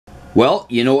Well,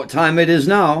 you know what time it is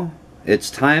now.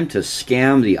 It's time to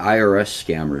scam the IRS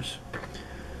scammers.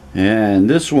 And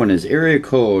this one is area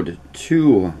code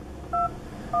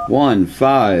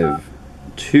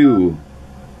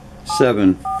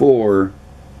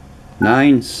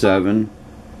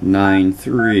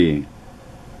 215-274-9793.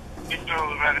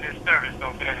 Internal Revenue Service,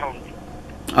 how can I help you?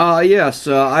 Yes,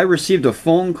 I received a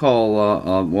phone call,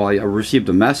 well, I received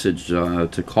a message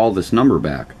to call this number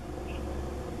back.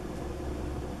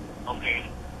 Okay.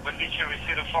 When did you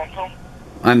receive a phone call?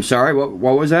 I'm sorry,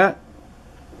 what was that?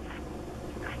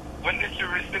 When did you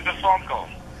receive the phone call?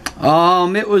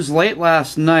 It was late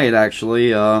last night,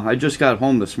 actually. I just got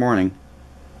home this morning.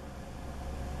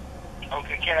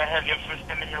 Okay, can I have your first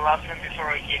name and your last name before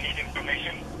I give you the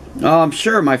information?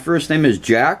 Sure, my first name is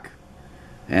Jack,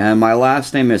 and my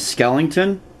last name is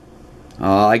Skellington.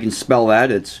 I can spell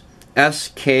that. It's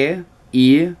Skellington.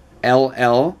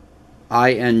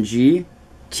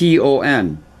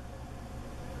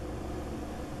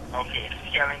 Okay,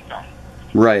 Skellington.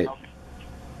 Right. Okay.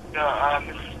 So,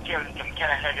 Mr. Skellington, can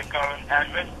I have your current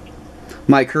address?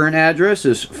 My current address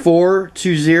is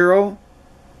 420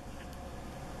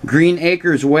 Green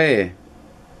Acres Way.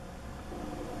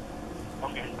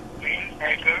 Okay, Green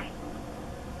Acre.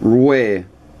 Way.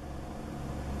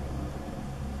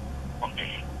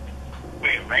 Okay.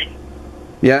 Wait, right?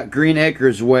 Yeah, Green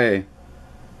Acres Way.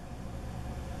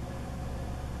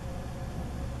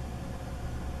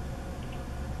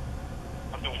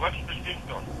 Okay, what's the zip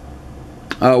code?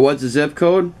 What's the zip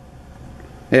code?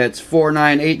 It's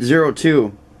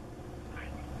 49802.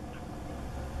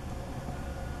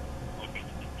 Okay.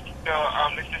 So,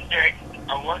 Mr. Jack,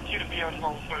 I want you to be on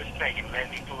hold for a second. Let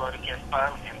me pull out a case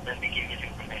file and then we give you the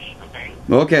information, okay?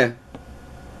 Okay.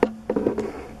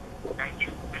 Thank you.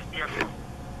 Just be on hold.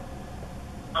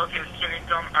 Okay,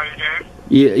 Skellington, are you there?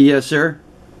 Yes, sir.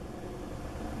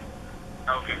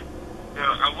 Okay. So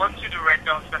I want you to write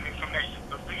down some information.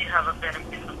 So do you have a pen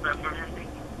and piece of paper handy?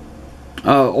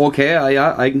 Oh, okay.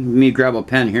 Let me grab a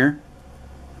pen here.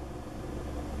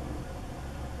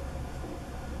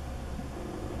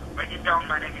 Write it down.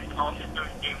 My name is Officer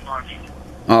James Martin.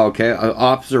 Oh, okay.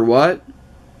 Officer what?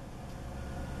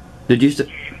 Did you say?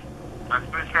 James. My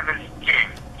first name is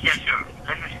James. Yes, sir.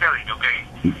 Let me spell it, okay?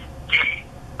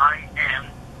 J-I-M.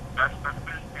 That's my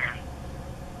first name.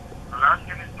 My last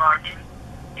name is Martin.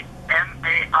 It's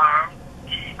M-A-R-T-I-N.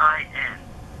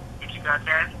 Did you got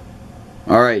that?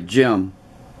 All right, Jim.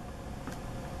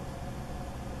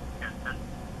 Yes, sir.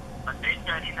 My state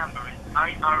ID number is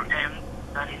IRM.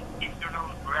 That is Internal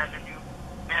Revenue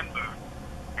Member.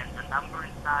 And the number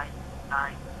is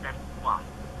 9971.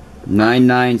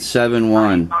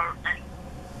 9971. IRM.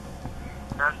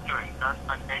 That's correct. That's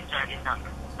my state ID number.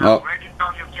 Now, Oh. write it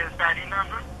down your case ID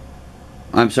number.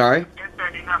 I'm sorry? Case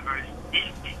ID number is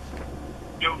DC.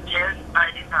 Your case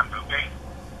ID number, okay?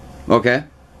 Okay.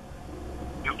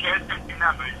 Your case ID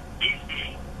number is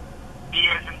DC. D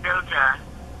as in Delta,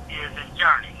 C as in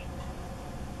Charlie.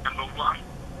 Number 1,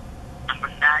 number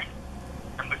 9,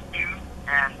 number 2,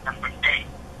 and number 8.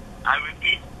 I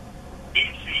repeat,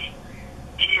 DC.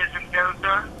 D as in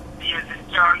Delta, C as in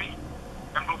Charlie.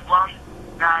 Number 1,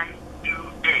 9,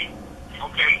 2, 8.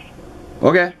 Okay?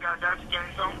 Okay. You got that,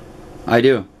 Skellington? I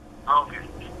do. Okay.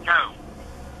 No.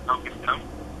 Okay, no.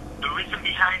 The reason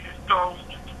behind this call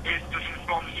is to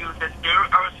inform you that there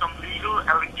are some legal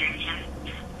allegations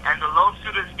and the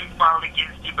lawsuit has been filed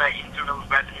against you by Internal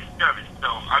Revenue Service. So,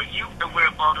 are you aware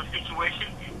about the situation?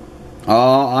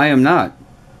 I am not.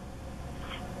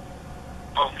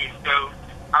 Okay, so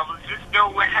I will just go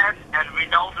ahead and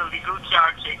read out the legal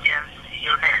charge against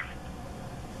your name.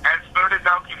 As per the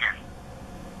document,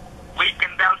 we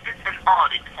conducted an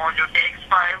audit on your tax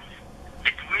files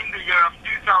between the year of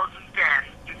 2010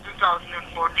 to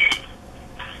 2014,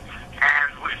 and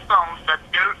we found that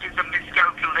there is a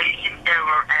miscalculation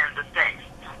error in the tax,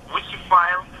 which you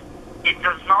filed. It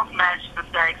does not match the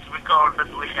tax record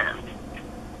that we have.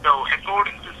 So,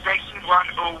 according to Section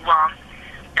 101,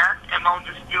 that amount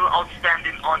is still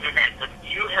outstanding on your net that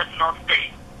you have not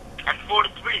paid. And for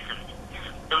this reason,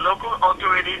 the local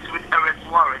authorities with arrest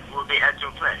warrants will be at your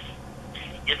place.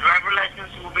 Your driver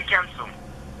license will be cancelled.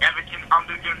 Everything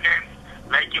under your name,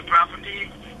 like your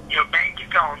property, your bank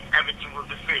account, everything will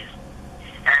be freezed.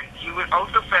 And you will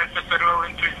also face a federal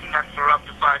imprisonment for up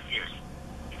to 5 years.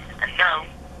 And now,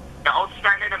 the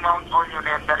outstanding amount on your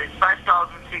name, that is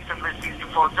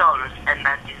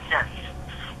 $5,664.19,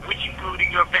 which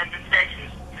including your pending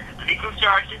taxes, legal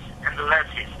charges, and the late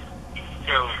fees.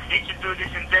 So, did you do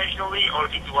this intentionally or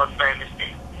it was by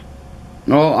mistake?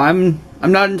 Oh, I'm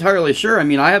not entirely sure. I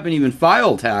mean, I haven't even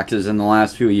filed taxes in the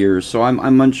last few years, so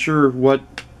I'm unsure what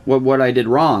what I did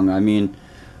wrong. I mean,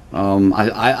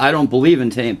 I don't believe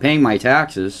in paying my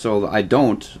taxes, so I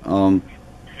don't.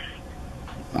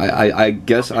 I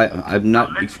guess I'm not.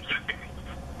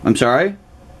 I'm sorry.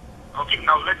 Okay,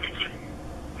 now let me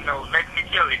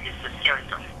tell you, Mr.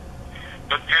 Skeleton,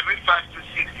 that every 5 to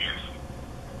 6 years,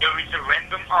 there is a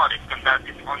random audit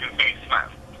conducted on your tax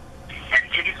file.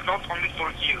 And it is not only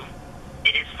for you,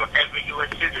 it is for every U.S.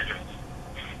 citizen.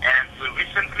 And we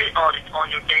recently audit on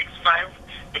your tax file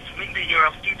between the year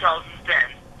of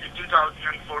 2010 to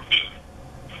 2014.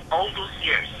 All those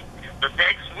years, the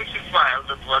tax which you filed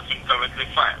that was incorrectly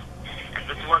filed, and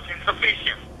that was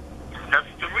insufficient. That's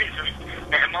the reason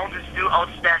the amount is still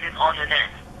outstanding on your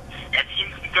name. And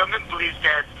the government believes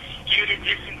that you did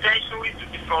this intentionally to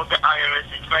defraud the IRS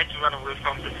and try to run away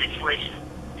from the situation.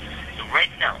 So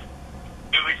right now,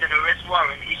 there is an arrest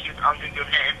warrant issued under your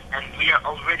name, and we are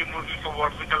already moving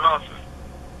forward with the lawsuit.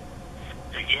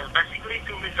 So you have basically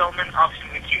two resolvement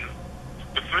options with you.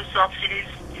 The first option is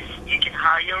you can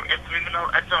hire a criminal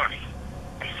attorney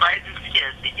and file this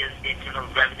case against the Internal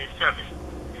Revenue Service.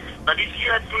 But if you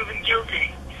are proven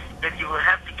guilty, then you will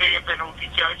have to pay a penalty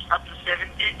charge up to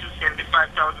 $70,000 to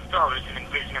 $75,000 in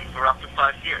imprisonment for up to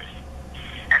 5 years.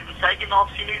 And the second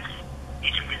option is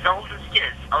you can resolve this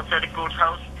case outside the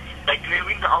courthouse by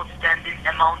clearing the outstanding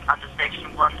amount under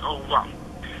Section 101.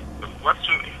 So what's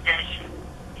your intention?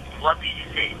 What do you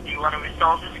say? Do you want to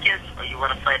resolve this case, or you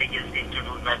want to fight against the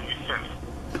Internal Revenue Service?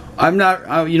 I'm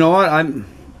not. You know what?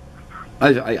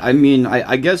 I mean,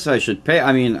 I guess I should pay.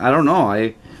 I mean, I don't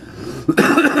know.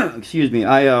 Excuse me.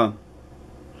 I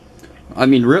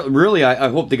mean, really, I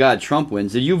hope to God Trump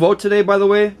wins. Did you vote today, by the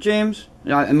way, James?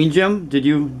 I mean, Jim, did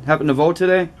you happen to vote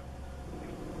today?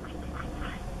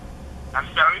 I'm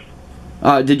sorry?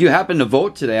 Did you happen to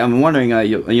vote today? I'm wondering,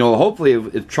 you know, hopefully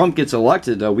if Trump gets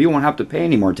elected, we won't have to pay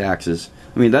any more taxes.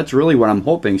 I mean, that's really what I'm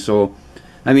hoping. So,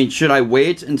 I mean, should I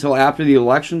wait until after the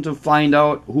election to find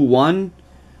out who won?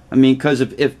 I mean, because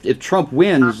if Trump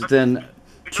wins, then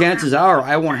chances are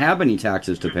I won't have any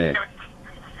taxes to pay.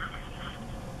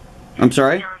 I'm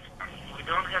sorry? We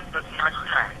don't have that much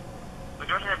time. We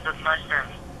don't have that much time,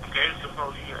 okay, to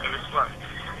hold you arrest warrant.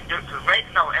 Right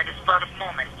now, at this part of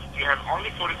moment, you have only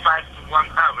 45 to 1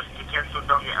 hours to cancel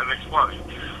down your arrest warrant.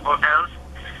 Or else,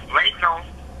 right now,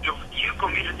 you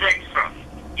commit a tax fraud.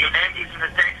 Your name is in a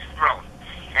tax fraud.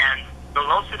 And the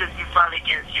lawsuit has been filed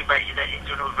against you by the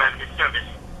Internal Revenue Service.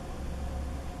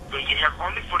 So you have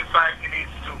only 45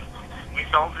 minutes to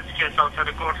resolve this case outside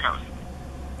the courthouse.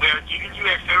 We are giving you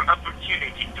a fair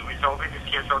opportunity to resolve this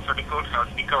case outside the courthouse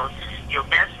because your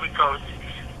best recourse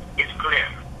is clear.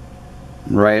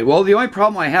 Right. Well, the only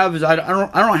problem I have is I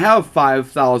don't have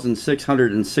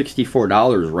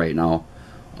 $5,664 right now.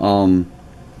 No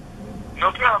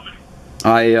problem.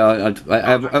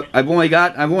 I've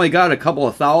only got a couple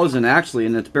of thousand actually,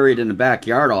 and it's buried in the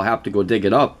backyard. I'll have to go dig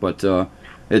it up, but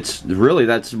it's really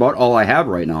that's about all I have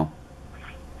right now.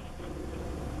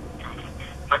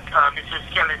 But Mr.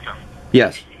 Skeleton.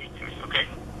 Yes. Okay.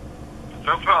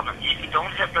 No problem. If you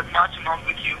don't have that much amount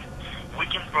with you, we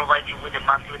can provide you with a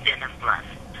monthly payment plan.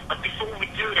 But before we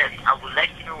do that, I would like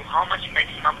to know how much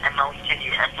maximum amount can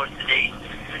you afford today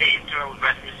to the Internal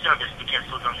Revenue Service to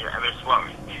cancel down your arrest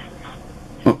warrant.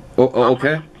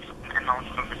 Okay. Amount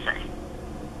from the site.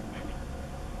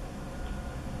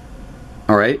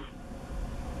 All right.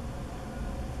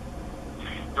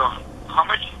 So, how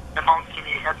much amount can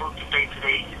you able to pay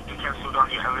today to cancel down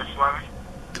your arrest warrant?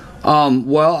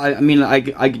 Well, I mean,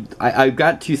 I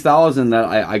got 2,000 that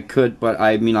I could, but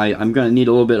I mean, I'm gonna need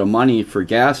a little bit of money for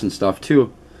gas and stuff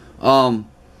too. How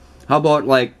about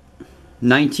like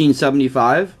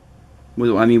 1975?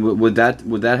 I mean, would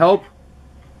that help?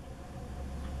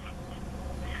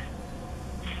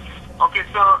 Okay,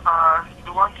 so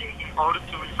the one thing, in order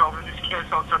to resolve this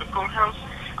case outside the courthouse,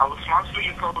 I will transfer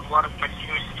your call with one of my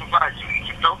senior supervisors. You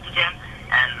can talk to them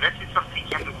and let's see if something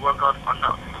can be worked out or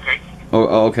not. Okay?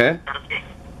 Oh, okay. Okay.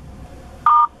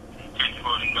 Thank you for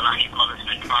holding the line. Your call has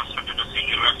been transferred to the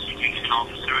Senior Restitution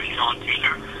Officer, Sean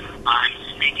Taylor. I'm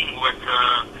speaking with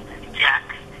Jack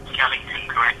Skellington,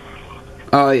 correct?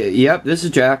 Yep, this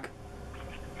is Jack.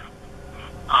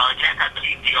 Jack, I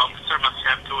believe the officer must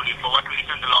have told you for what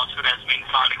reason the lawsuit has been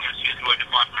filed against you through a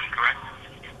department, correct?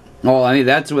 Well, I mean,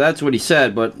 that's what he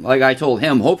said, but like I told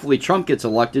him, hopefully Trump gets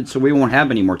elected so we won't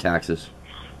have any more taxes.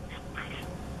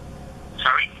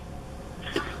 Sorry?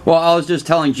 Well, I was just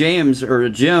telling James, or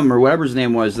Jim, or whatever his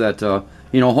name was, that,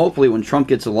 you know, hopefully when Trump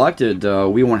gets elected,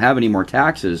 we won't have any more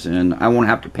taxes, and I won't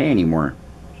have to pay anymore.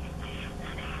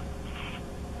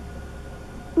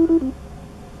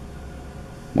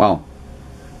 Wow.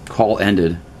 Call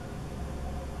ended.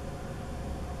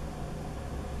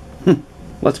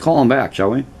 Let's call him back,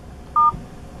 shall we?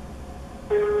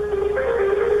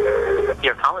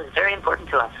 Your call is very important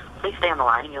to us. Please stay on the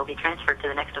line and you'll be transferred to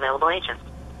the next available agent.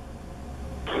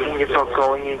 Thank you for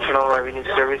calling Internal Revenue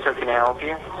Service. How can I help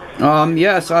you?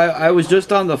 Yes, I was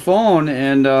just on the phone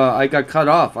and I got cut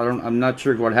off. I'm not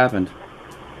sure what happened.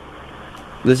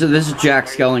 This is Jack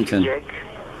Skellington.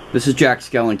 This is Jack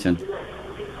Skellington.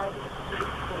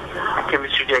 Okay,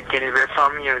 Mr. Jack, can you verify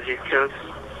me your zip code?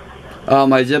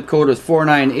 My zip code is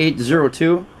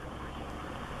 49802.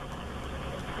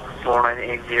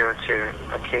 49802.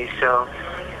 Okay, so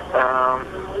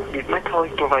did my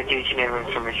colleague provide you any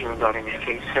information regarding this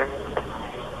case, sir?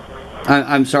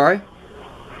 I'm sorry?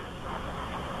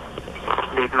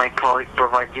 Did my colleague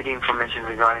provide you the information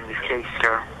regarding this case,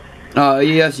 sir?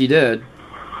 Yes, he did.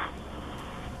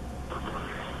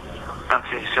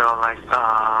 Okay, so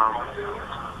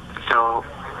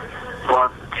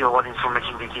what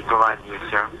information did he provide you,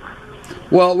 sir?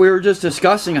 Well, we were just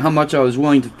discussing how much I was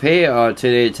willing to pay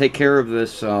today to take care of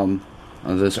this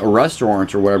this arrest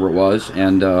warrant or whatever it was,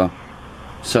 and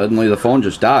suddenly the phone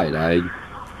just died.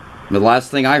 The last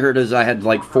thing I heard is I had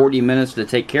like 40 minutes to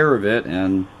take care of it,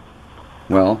 and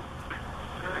well.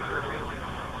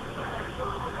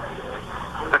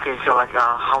 Okay, so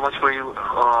how much were you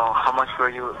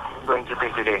going to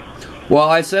pay today? Well,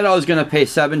 I said I was going to pay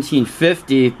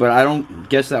 $17.50, but I don't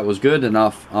guess that was good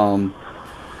enough.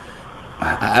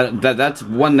 That's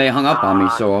when they hung up on me.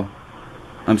 So,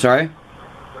 I'm sorry.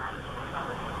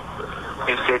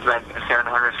 You said like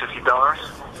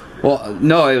 $750. Well,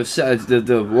 no, it was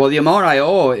the amount I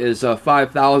owe is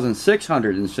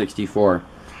 $5,664.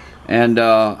 And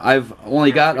I've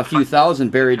only got a few thousand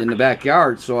buried in the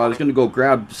backyard, so I was going to go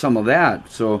grab some of that.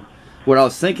 So what I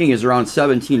was thinking is around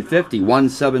 $17.50,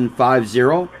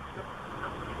 1750.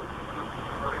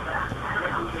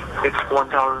 It's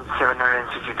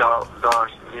 $1,750.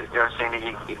 You're saying that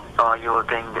you were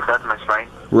paying that much, right?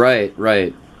 Right,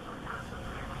 right.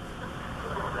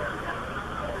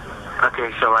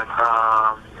 Okay, so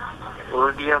will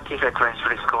it be okay if I transfer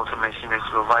this call to my senior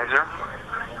supervisor?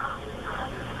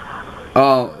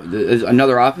 Oh, is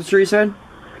another officer, he said?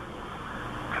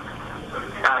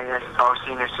 Yes, our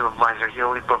senior supervisor. He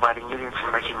will be providing you the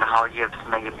information on how you have to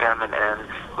make a payment and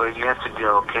where you have to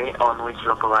go, okay? On which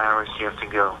local IRS you have to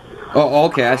go. Oh,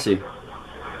 okay, I see.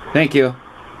 Thank you.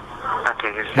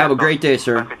 Okay, have a great day,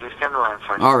 sir. Okay, just stand the line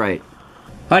for me. All right.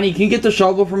 Honey, can you get the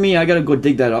shovel for me? I got to go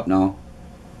dig that up now.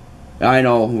 I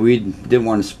know, we didn't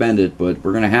want to spend it, but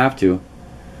we're going to have to.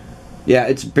 Yeah,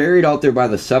 it's buried out there by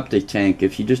the septic tank.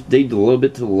 If you just dig a little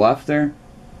bit to the left there.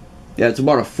 Yeah, it's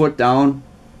about a foot down.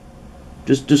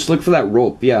 Just look for that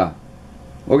rope, yeah.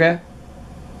 Okay?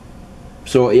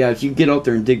 So, yeah, if you get out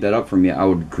there and dig that up for me, I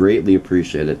would greatly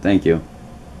appreciate it. Thank you.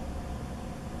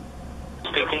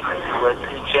 Speaking with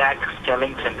Jack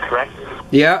Skellington, correct?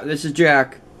 Yeah, this is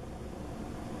Jack.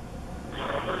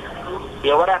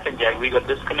 Yeah, what happened, Jack? We got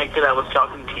disconnected. I was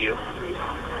talking to you.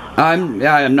 I'm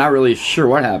not really sure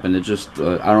what happened. It just,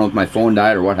 I don't know if my phone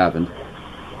died or what happened.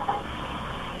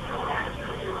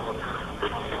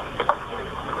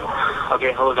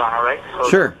 Okay, hold on, alright?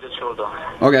 Sure. Just hold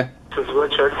on. Okay. So,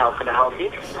 Richard, how can I help you?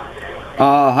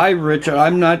 Hi, Richard.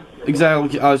 I'm not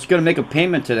exactly, I was going to make a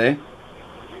payment today.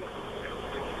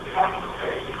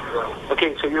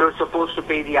 Okay, so you're supposed to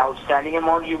pay the outstanding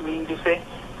amount, you mean to say?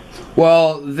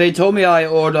 Well, they told me I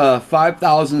owed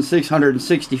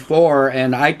 $5,664,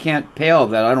 and I can't pay all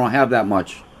of that. I don't have that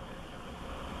much.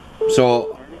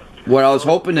 So, what I was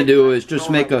hoping to do is just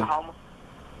make a...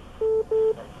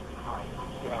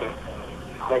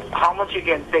 Like, how much you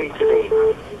can pay today?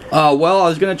 Well, I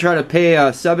was going to try to pay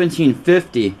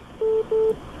 $17.50.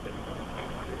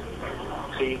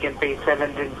 So you can pay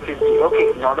 $17.50.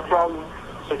 Okay, not a problem.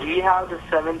 So do you have the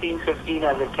 $17.50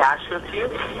 as a cash with you,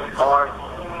 or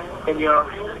in your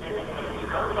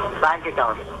bank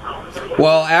account?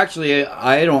 Well, actually,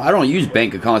 I don't use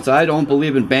bank accounts. I don't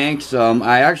believe in banks.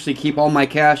 I actually keep all my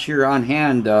cash here on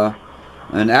hand.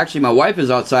 And actually, my wife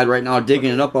is outside right now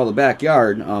digging it up out of the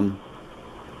backyard.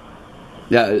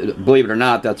 Yeah, believe it or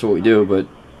not, that's what we do. But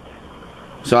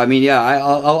so I mean, yeah,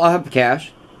 I'll have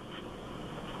cash.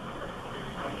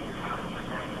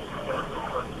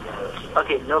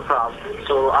 Okay, no problem.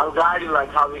 So I'll guide you like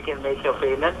how we can make your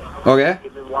payment. Okay.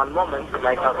 Give me one moment.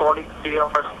 Like according to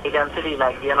your state density,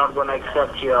 like we are not going to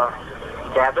accept your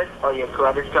debit or your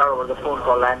credit card over the phone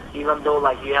call, and even though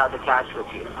like you have the cash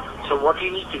with you. So what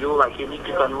you need to do, like you need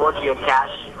to convert your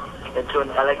cash into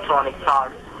an electronic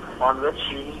card on which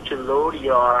you need to load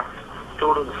your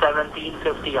total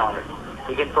 $17.50 on it.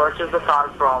 You can purchase the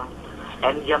card from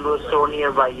any general store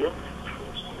nearby you,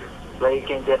 where you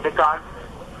can get the card.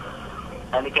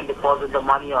 and you can deposit the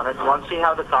money on it. Once you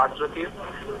have the cards with you,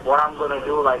 what I'm going to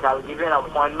do, like I'll give you an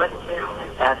appointment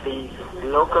at the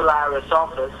local IRS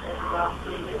office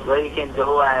where you can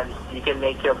go and you can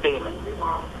make your payment.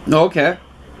 Okay.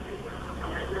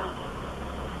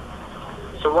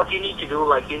 So what you need to do,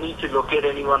 like you need to locate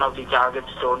any one of the Target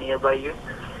store nearby you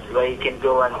where you can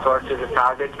go and purchase a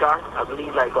Target card. I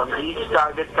believe like on each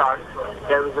Target card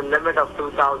there is a limit of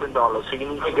 $2,000. So you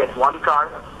need to get one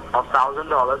card of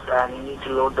 $1,000 and you need to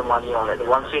load the money on it.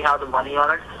 Once you have the money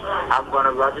on it, I'm going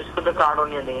to register the card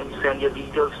on your name, send your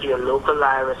details to your local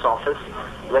IRS office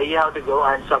where you have to go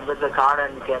and submit the card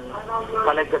and you can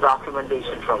collect the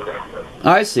documentation from there.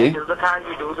 I see. Until the time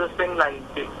you do this thing, like,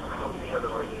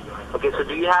 okay, so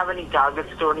do you have any Target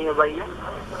store nearby you?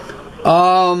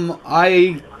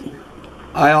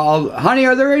 Honey,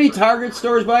 are there any Target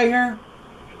stores by here?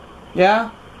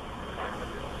 Yeah?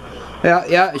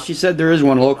 Yeah, she said there is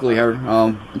one locally here.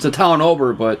 It's a town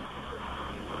over, but...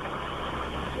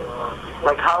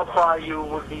 Like how far you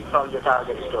would be from the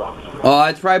Target store?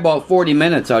 It's probably about 40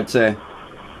 minutes, I'd say.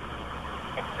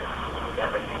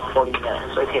 40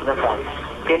 minutes, okay, no problem.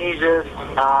 Can you just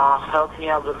help me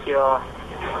out with your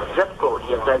zip code,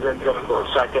 your present zip code,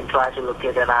 so I can try to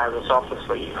locate an IRS office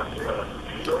for you?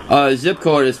 Zip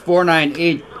code is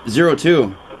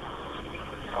 49802.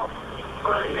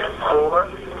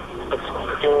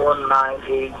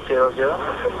 49800.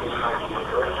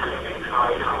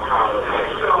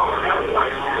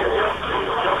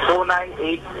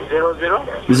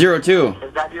 49800? 02.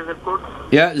 Is that your zip code?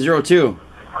 Yeah, 02.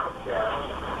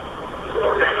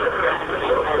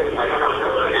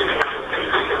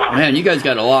 Man, you guys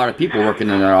got a lot of people working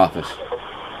in that office.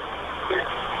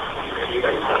 We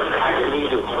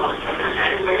do.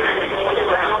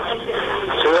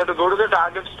 So you have to go to the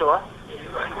Target store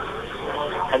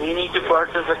and you need to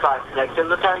purchase the card. Like till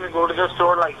the time you go to the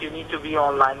store, like you need to be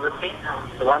online with me.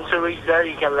 So once you reach there,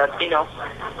 you can let me know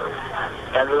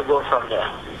and we'll go from there.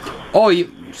 Oh,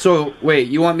 so wait,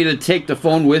 you want me to take the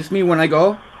phone with me when I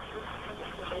go?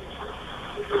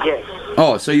 Yes.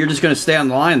 Oh, so you're just going to stay on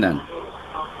the line then?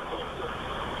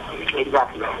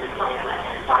 Exactly.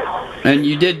 And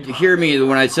you did hear me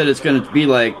when I said it's going to be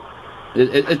like,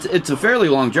 it's a fairly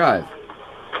long drive.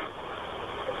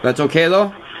 That's okay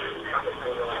though?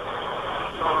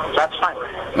 That's fine.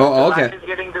 Oh, okay. If the line is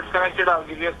getting disconnected, I'll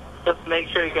give you, just make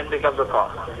sure you can pick up the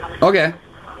call. Okay.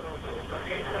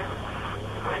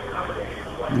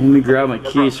 Let me grab my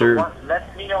keys here.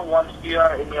 Let me know once you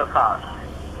are in your car.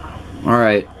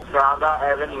 Alright. Prada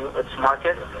Avenue, it's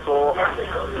market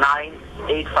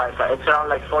 49855. It's around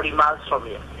like 40 miles from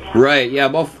here. Right, yeah,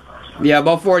 about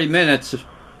 40 minutes.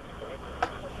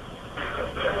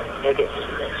 Okay.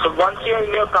 So once you're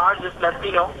in your car, just let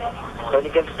me know. Then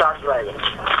you can start driving.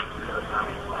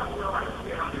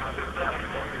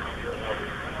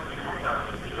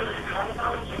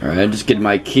 Alright, just get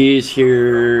my keys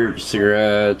here,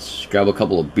 cigarettes, grab a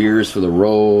couple of beers for the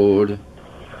road.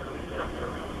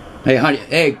 Hey, honey,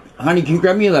 can you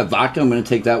grab me that vodka? I'm going to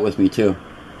take that with me, too.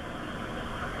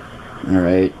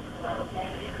 Alright.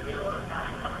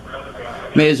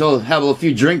 May as well have a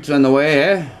few drinks on the way,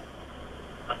 eh?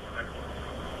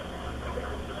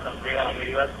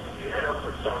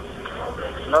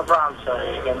 No problem,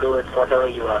 sir. You can do it whatever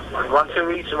you want. Once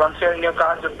you're in your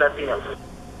car, just let me know.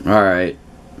 Alright.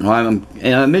 Well, I'm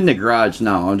in the garage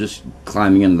now. I'm just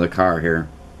climbing into the car here.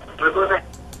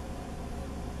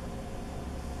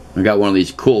 I got one of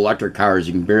these cool electric cars.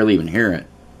 You can barely even hear it.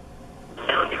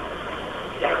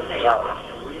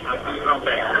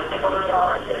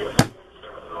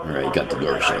 Alright, got the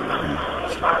door shut.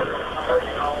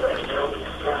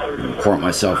 Pour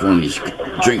myself one of these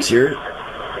drinks here.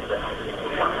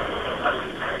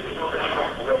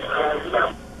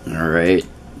 Alright,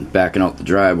 backing out the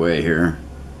driveway here.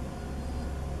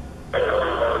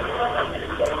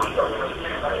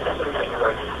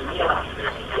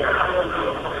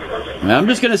 I'm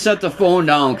just going to set the phone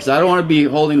down because I don't want to be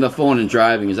holding the phone and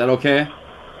driving. Is that okay?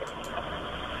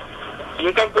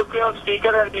 You can put me on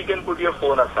speaker and you can put your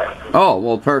phone aside. Oh,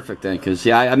 well, perfect then. Because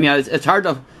yeah, I mean, it's hard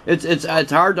to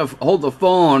hard to hold the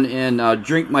phone and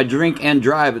drink my drink and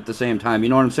drive at the same time. You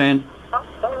know what I'm saying?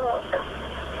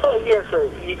 Yes, sir.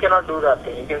 You cannot do that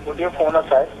thing. You can put your phone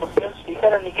aside, put your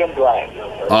speaker, and you can drive.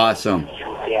 Awesome.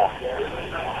 Yeah.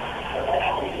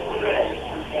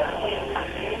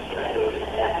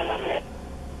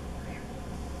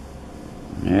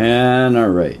 And all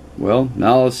right. Well,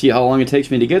 now let's see how long it takes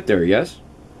me to get there. Yes.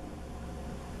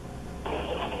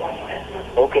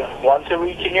 Okay. Once you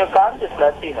reach in your car, just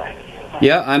let me know.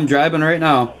 Yeah, I'm driving right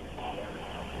now.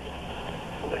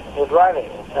 You're driving.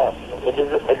 No,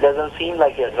 it doesn't seem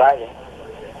like you're driving.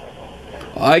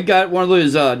 I got one of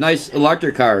those nice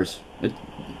electric cars.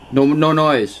 No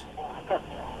noise.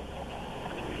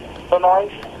 No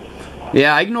noise?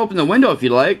 Yeah, I can open the window if you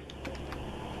like.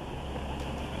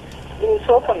 Just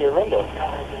open your window.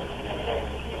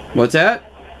 What's that?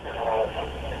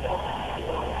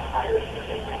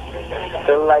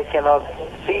 Still, I cannot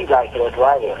see like you're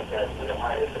driving.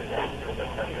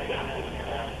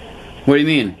 What do you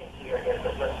mean?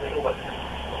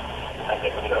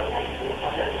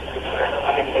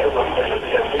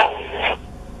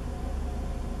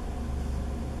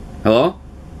 Hello?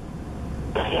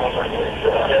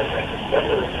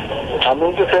 I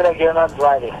mean to say like you're not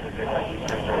driving.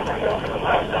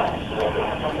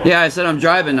 Yeah, I said I'm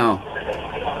driving now.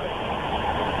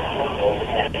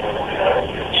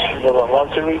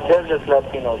 Once you reach there, just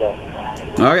let me know that.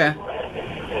 Okay.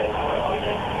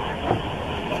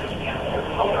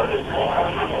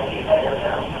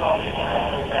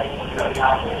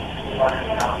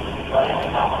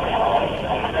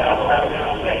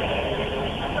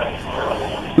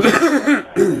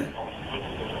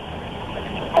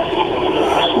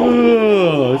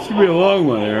 Oh, it's gonna be a long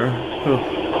one there.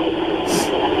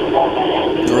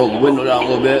 Roll the window down a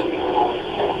little bit.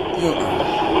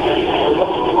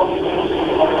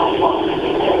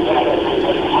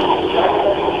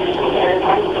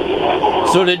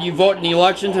 So did you vote in the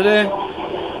election today?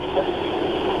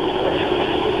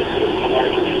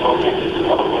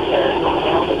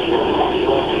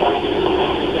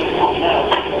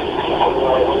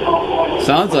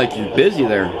 Sounds like you're busy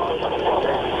there.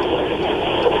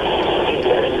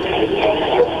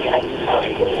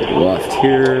 Left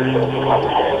here.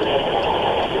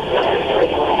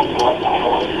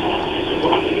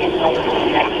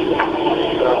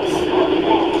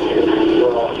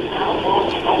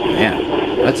 Man,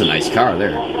 that's a nice car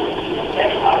there.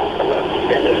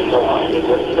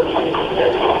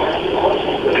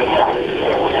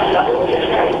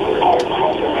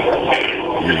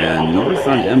 And north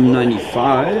on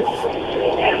M95.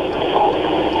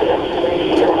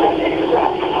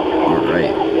 All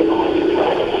right.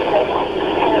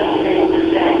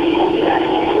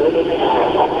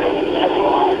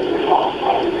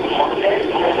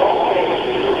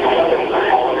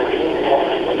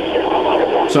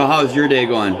 So how's your day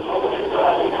going?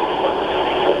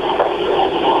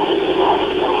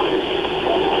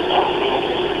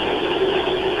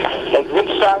 Like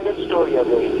which target store you're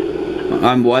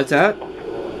going? What's that?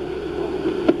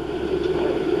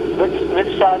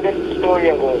 Which target store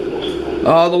you're going?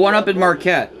 Oh, the one up in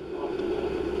Marquette.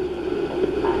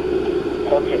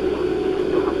 Okay.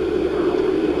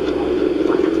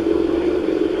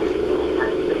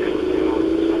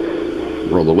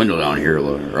 Roll the window down here a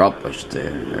little, or up, I should say.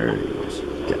 There he goes.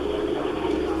 Okay.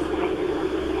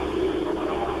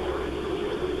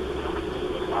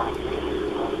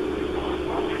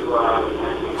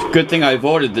 It's a good thing I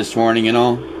voted this morning, you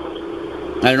know. I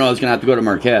didn't know I was going to have to go to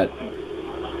Marquette.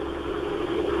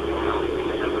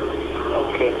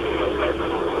 Okay.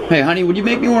 Hey, honey, would you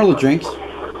make me one of the drinks?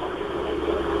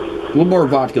 A little more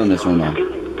vodka in this one, though.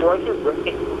 Voice is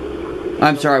breaking.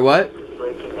 I'm sorry, what?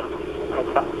 Breaking up.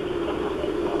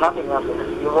 Nothing.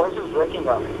 Your voice is breaking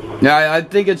up. Yeah, I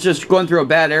think it's just going through a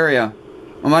bad area.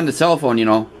 I'm on the cell phone, you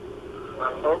know.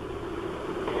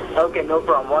 Okay, no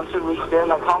problem. Once you reach there,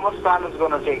 like how much time is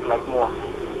gonna take, like more?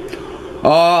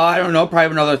 Oh, I don't know,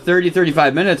 probably another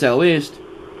 30-35 minutes at least.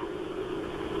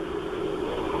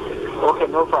 Okay,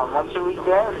 no problem. Once you reach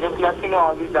there, just let me know.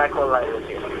 I'll be back all right with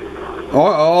you.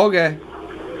 Oh, okay.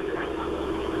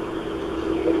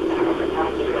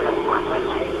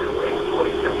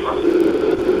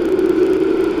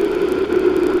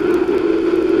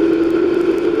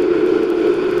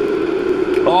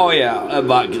 Oh yeah, that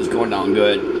vodka's going down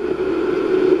good.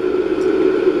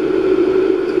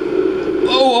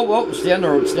 Oh, stay on the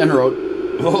road, stay on the road.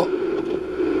 Oh.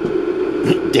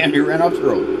 Damn, you ran off the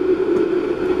road.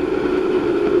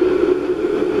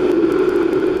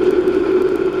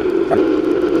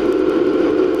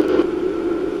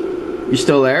 You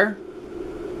still there?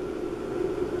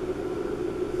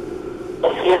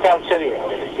 Yes, I'm sitting.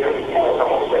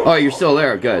 Oh, you're still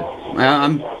there, good.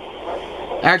 I'm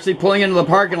actually pulling into the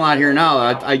parking lot here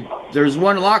now. There's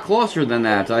one a lot closer than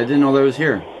that. I didn't know that was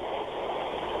here.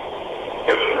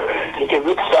 Okay,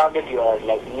 which target you are?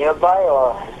 Like nearby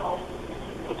or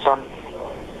it's on?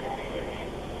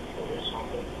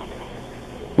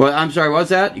 Well, I'm sorry. What's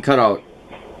that? You cut out.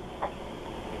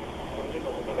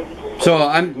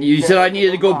 So you said I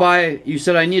needed to go buy. You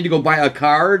said I needed to go buy a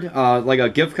card, like a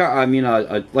gift card. I mean,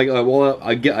 I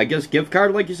guess gift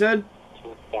card, like you said.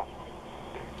 Yeah.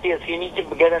 Yes, you need to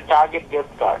get a Target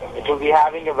gift card. It will be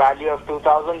having a value of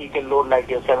 2,000. You can load like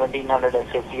your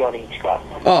 1,750 on each card.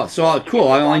 Oh, so cool.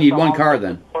 I only need one card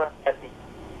then.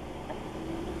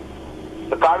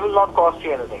 The card will not cost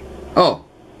you anything. Oh,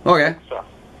 okay. So,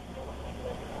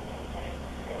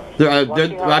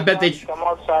 I bet they. Come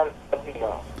outside. Let me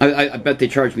know. I bet they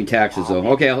charge me taxes though.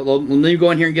 Okay, let me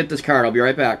go in here and get this card. I'll be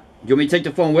right back. Do you want me to take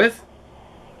the phone with?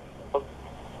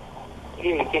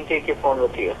 Yeah, you can take your phone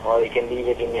with you, or you can leave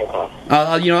it in your car.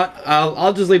 You know what?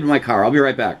 I'll just leave it in my car. I'll be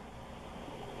right back.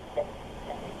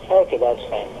 Okay, that's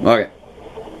fine. Okay.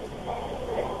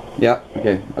 Yeah.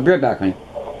 Okay. I'll be right back, honey.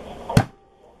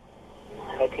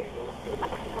 Okay.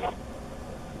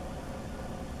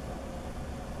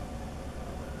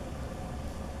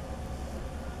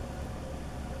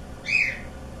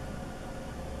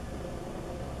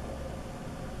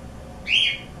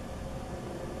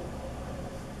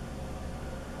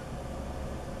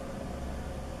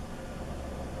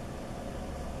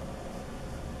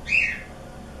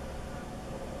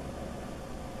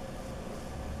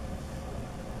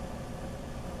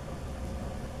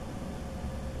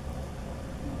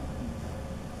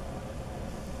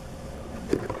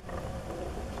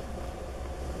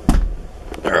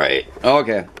 Alright.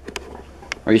 Okay.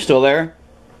 Are you still there?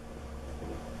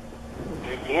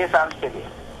 Yes, I'm still here.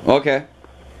 Okay.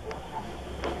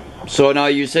 So now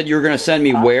you said you were going to send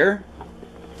me where?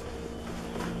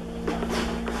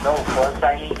 No, first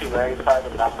I need to verify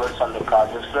the numbers on the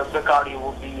card. Just flip the card, you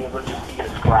will be able to see a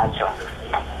scratch on it.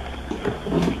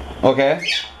 Okay.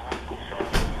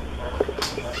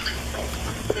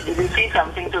 Did you see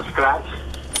something to scratch?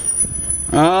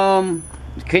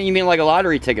 Can you mean like a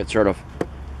lottery ticket, sort of?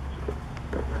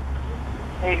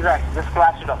 Exactly. Just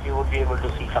scratch it off. You would be able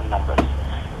to see some numbers.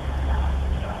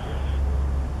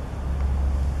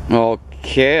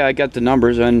 Okay, I got the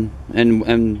numbers and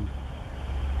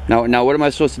now what am I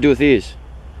supposed to do with these?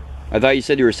 I thought you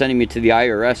said you were sending me to the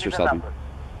IRS or something. Numbers.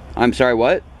 I'm sorry,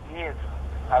 what? Yes.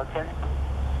 I'll tell you.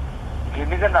 Give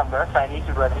me the numbers. I need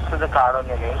to register the card on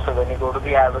your name. So when you go to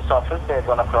the IRS office, they're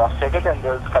going to cross-check it and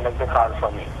they'll collect the card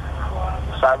from you.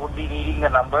 So I would be needing the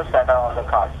numbers that are on the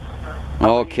card.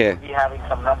 Okay. You'll be having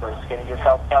some numbers. Can you just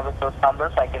help me out with those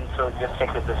numbers? I can just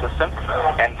check with the system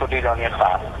and put it on your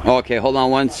file. Okay, hold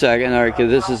on one second. All right, 'cause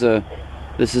this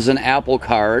is an Apple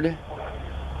card,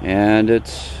 and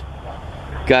it's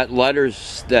got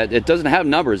letters that it doesn't have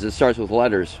numbers. It starts with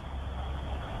letters.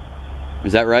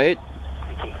 Is that right?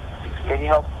 Can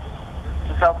you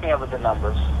just help me out with the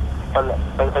numbers? Well,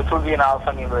 it will be an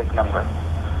alphanumeric number.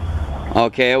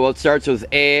 Okay, well it starts with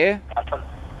A.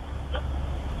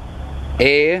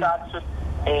 A. Starts with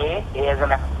A as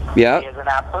an apple. Yep. A as an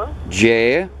apple.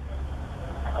 J.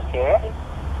 Okay.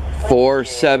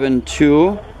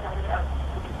 472.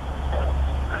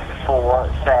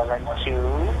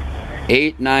 472.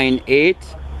 898.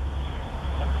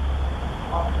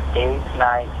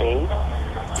 898.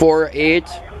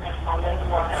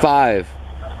 485.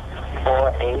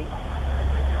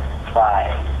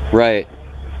 485. Right.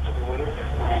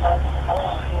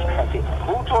 Okay.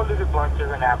 Who told you to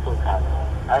purchase an Apple card?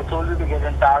 I told you to get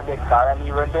a Target card and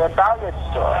you went to a Target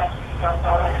store.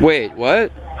 Wait,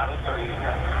 what?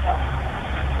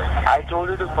 I told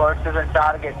you to purchase a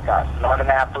Target card, not an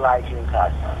Apple iTunes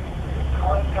card.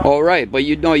 Oh, right, but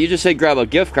you just said grab a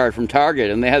gift card from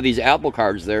Target, and they have these Apple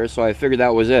cards there, so I figured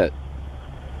that was it.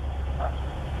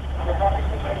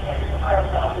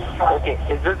 Okay,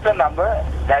 is this the number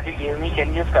that you gave me? Can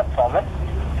you just confirm it?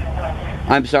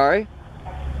 I'm sorry?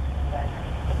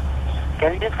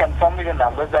 Can you just confirm me the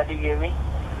numbers that you gave me?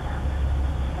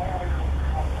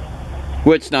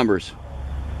 Which numbers?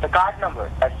 The card number.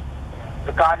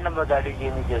 The card number that you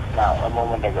gave me just now, a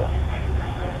moment ago.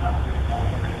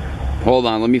 Hold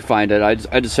on, let me find it. I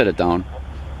just set it down.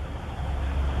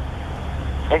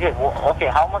 Okay, okay.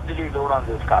 How much did you load on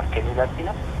this card? Can you let me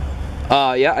know?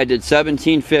 Yeah, I did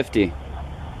 $17.50.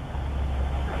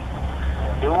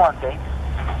 Do one thing.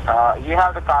 You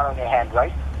have the card on your hand,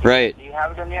 right? Right. Do you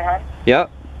have it on your hand? Yep.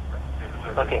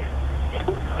 Okay.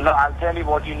 No, I'll tell you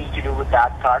what you need to do with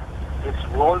that card. Just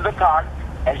roll the card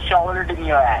and shovel it in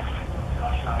your ass.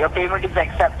 Your payment is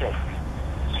accepted.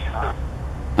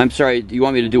 I'm sorry, do you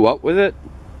want me to do what with it?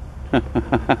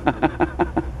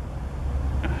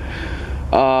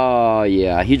 Oh,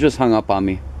 yeah, he just hung up on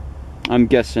me. I'm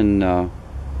guessing, I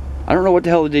don't know what the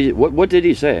hell did he, what did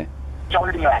he say? Shovel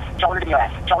it in your ass. Shovel it in your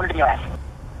ass. Shovel it in your ass.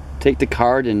 Take the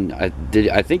card and I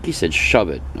think he said shove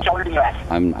it. Shovel it in your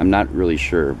ass. I'm not really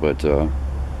sure, but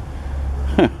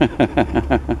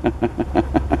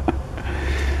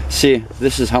see,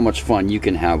 this is how much fun you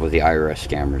can have with the IRS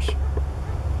scammers.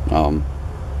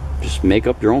 just make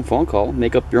up your own phone call,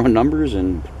 make up your own numbers,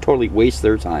 and totally waste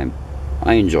their time.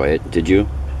 I enjoy it. Did you?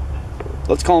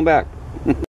 Let's call them back.